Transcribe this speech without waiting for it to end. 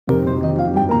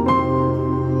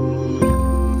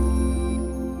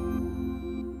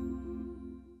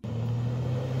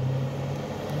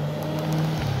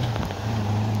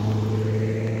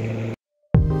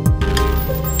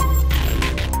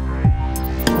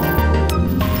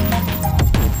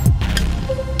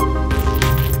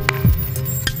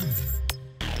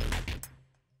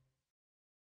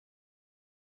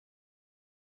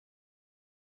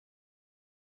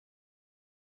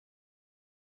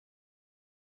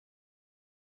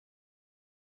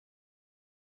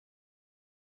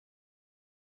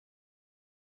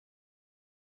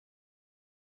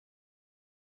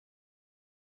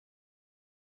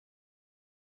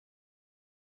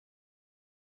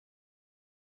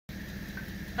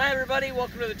Hi everybody,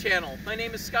 welcome to the channel. My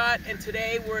name is Scott and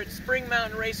today we're at Spring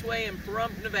Mountain Raceway in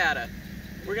Pahrump, Nevada.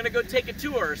 We're going to go take a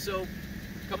tour, so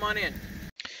come on in.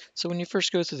 So when you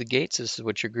first go through the gates, this is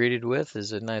what you're greeted with,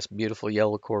 is a nice beautiful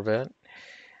yellow Corvette,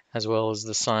 as well as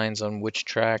the signs on which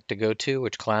track to go to,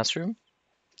 which classroom.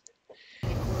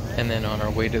 And then on our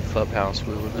way to the clubhouse,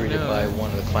 we were greeted by one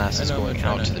of the classes going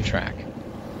out to the track.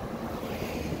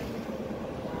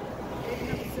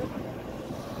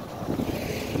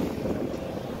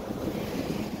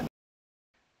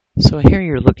 So here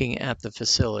you're looking at the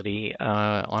facility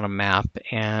on a map,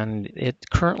 and it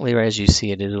currently, as you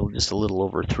see it, is just a little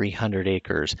over 300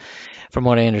 acres. From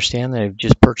what I understand, they've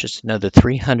just purchased another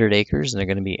 300 acres, and they're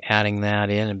going to be adding that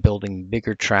in and building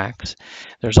bigger tracks.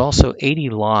 There's also 80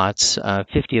 lots.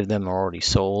 50 of them are already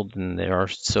sold, and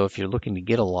so if you're looking to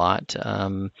get a lot,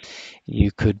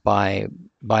 you could buy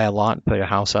a lot and put a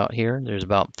house out here. There's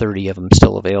about 30 of them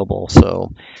still available.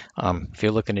 So if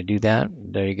you're looking to do that,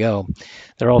 there you go.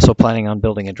 They're also planning on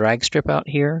building a drag strip out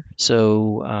here.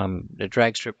 So the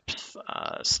drag strip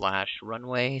slash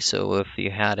runway. So if you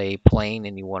had a plane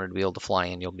and you wanted to be able to fly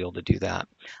in, you'll be able to do that.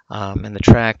 And the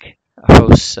track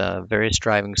hosts various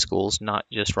driving schools, not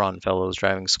just Ron Fellows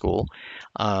Driving School.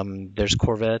 There's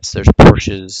Corvettes, there's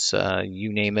Porsches,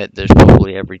 you name it, there's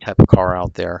probably every type of car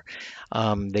out there.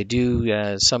 They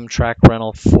do some track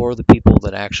rental for the people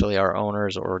that actually are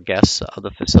owners or guests of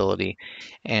the facility,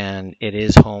 and it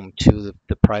is home to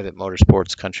the private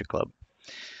motorsports country club.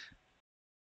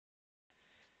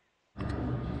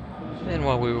 And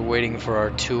while we were waiting for our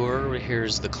tour,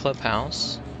 here's the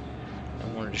clubhouse. I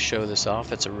wanted to show this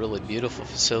off. It's a really beautiful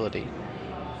facility.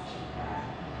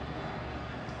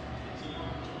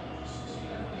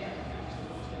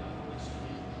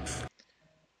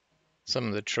 Some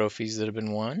of the trophies that have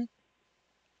been won,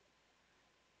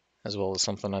 as well as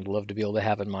something I'd love to be able to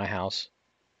have in my house.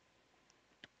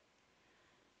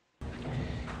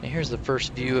 And here's the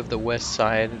first view of the west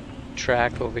side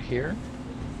track over here.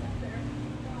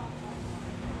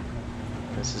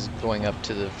 This is going up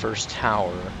to the first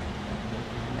tower,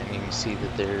 and you can see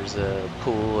that there's a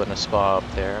pool and a spa up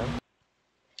there.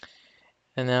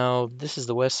 And now this is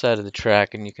the west side of the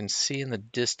track, and you can see in the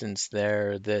distance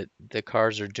there that the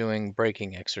cars are doing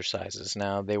braking exercises.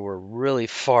 Now they were really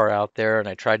far out there, and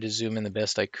I tried to zoom in the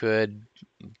best I could,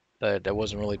 but I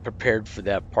wasn't really prepared for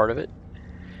that part of it.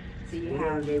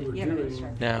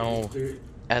 Now,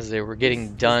 as they were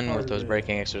getting done with those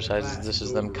braking exercises, this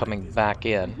is them coming back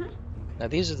in. Now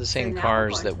these are the same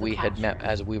cars that we had met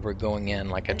as we were going in,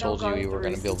 like I told you we were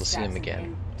going to be able to see them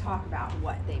again. Talk about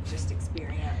what they've just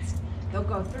experienced. They'll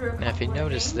go through. Now if you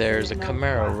notice, there's a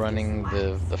Camaro running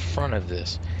the front of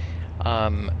this.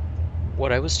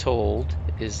 What I was told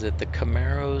is that the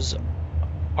Camaros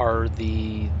are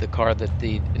the car that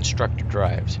the instructor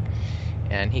drives,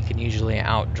 and he can usually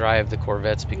outdrive the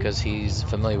Corvettes because he's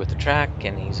familiar with the track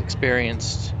and he's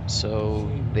experienced,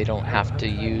 so they don't have to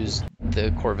use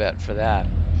the Corvette for that.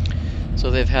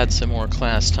 So they've had some more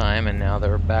class time, and now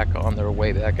they're back on their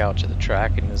way back out to the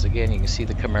track. And as again, you can see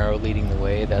the Camaro leading the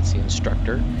way. That's the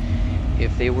instructor.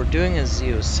 If they were doing a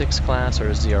Z06 class or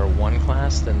a ZR1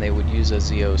 class, then they would use a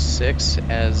Z06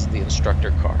 as the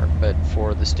instructor car. But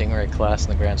for the Stingray class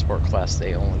and the Grand Sport class,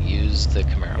 they only use the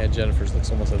Camaro. Yeah, Jennifer's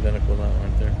looks almost identical to that one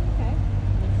right there. Okay,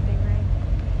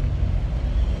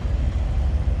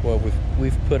 Stingray. Well,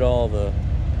 we've put all the...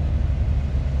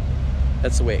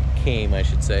 That's the way it came, I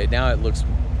should say. Now it looks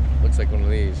like one of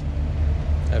these.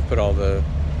 I've put all the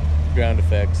ground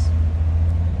effects,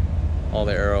 all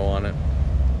the aero on it.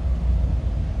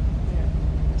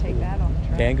 Yeah. Take that on the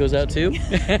track. Fan goes out too.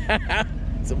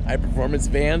 Some high performance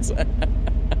fans.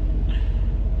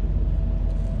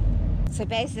 So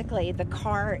basically, the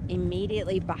car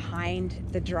immediately behind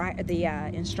the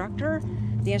instructor.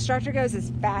 The instructor goes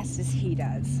as fast as he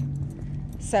does.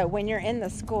 So when you're in the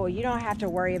school, you don't have to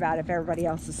worry about if everybody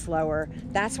else is slower.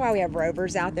 That's why we have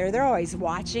rovers out there. They're always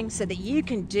watching so that you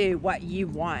can do what you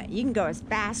want. You can go as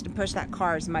fast and push that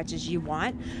car as much as you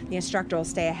want. The instructor will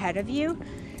stay ahead of you.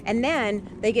 And then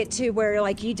they get to where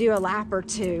like you do a lap or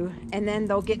two, and then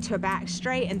they'll get to a back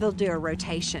straight and they'll do a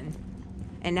rotation.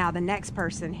 And now the next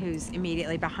person who's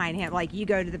immediately behind him, like you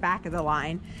go to the back of the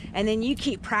line, and then you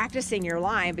keep practicing your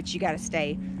line, but you got to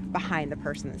stay behind the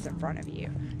person that's in front of you.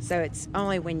 So it's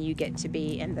only when you get to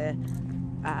be in the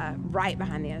right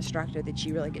behind the instructor that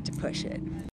you really get to push it.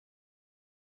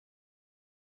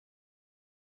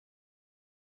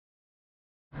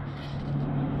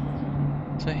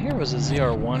 So here was a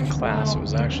ZR1 class that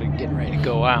was actually getting ready to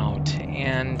go out,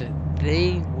 and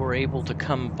they were able to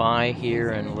come by here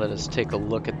and let us take a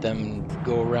look at them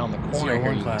go around the corner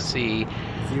here, you can see.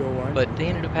 But they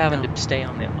ended up having to stay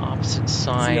on the opposite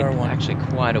side, actually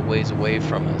quite a ways away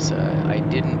from us. I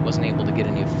wasn't able to get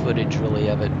any footage really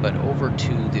of it, but over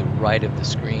to the right of the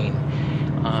screen,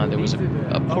 there was a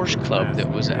Porsche club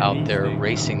that was out there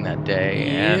racing that day,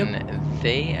 and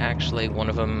they actually, one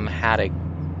of them had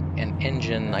an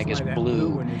engine, I guess,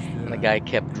 blew, and the guy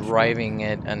kept driving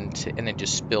it, and it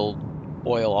just spilled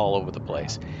oil all over the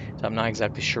place. So I'm not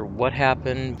exactly sure what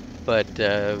happened, but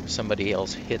somebody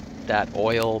else hit that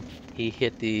oil. He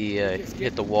hit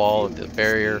the wall of the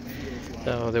barrier.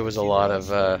 So there was a lot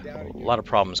of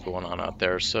problems going on out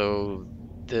there. So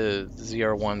the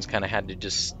ZR1s kind of had to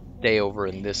just stay over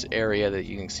in this area that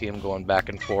you can see them going back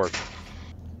and forth.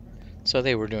 So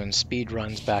they were doing speed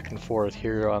runs back and forth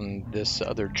here on this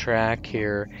other track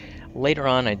here. Later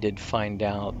on, I did find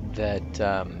out that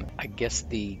I guess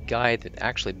the guy that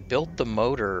actually built the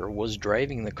motor was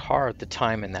driving the car at the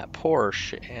time in that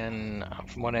Porsche, and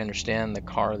from what I understand, the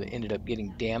car that ended up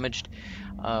getting damaged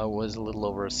was a little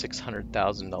over a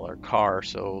 $600,000 car.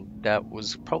 So that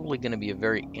was probably going to be a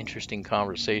very interesting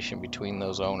conversation between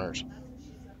those owners.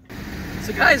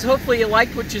 So guys, hopefully you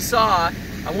liked what you saw.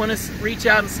 I want to reach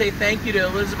out and say thank you to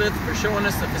Elizabeth for showing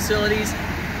us the facilities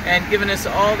and giving us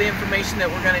all the information that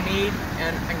we're going to need.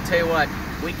 And I can tell you what,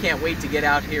 we can't wait to get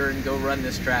out here and go run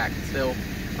this track. So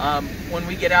when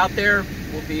we get out there,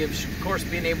 we'll be, of course,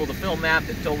 being able to film that.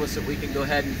 They told us that we can go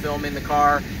ahead and film in the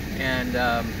car, and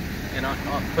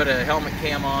I'll put a helmet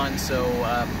cam on. So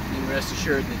you can rest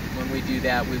assured that when we do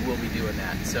that, we will be doing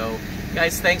that. So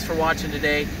guys, thanks for watching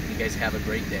today. You guys have a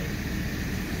great day.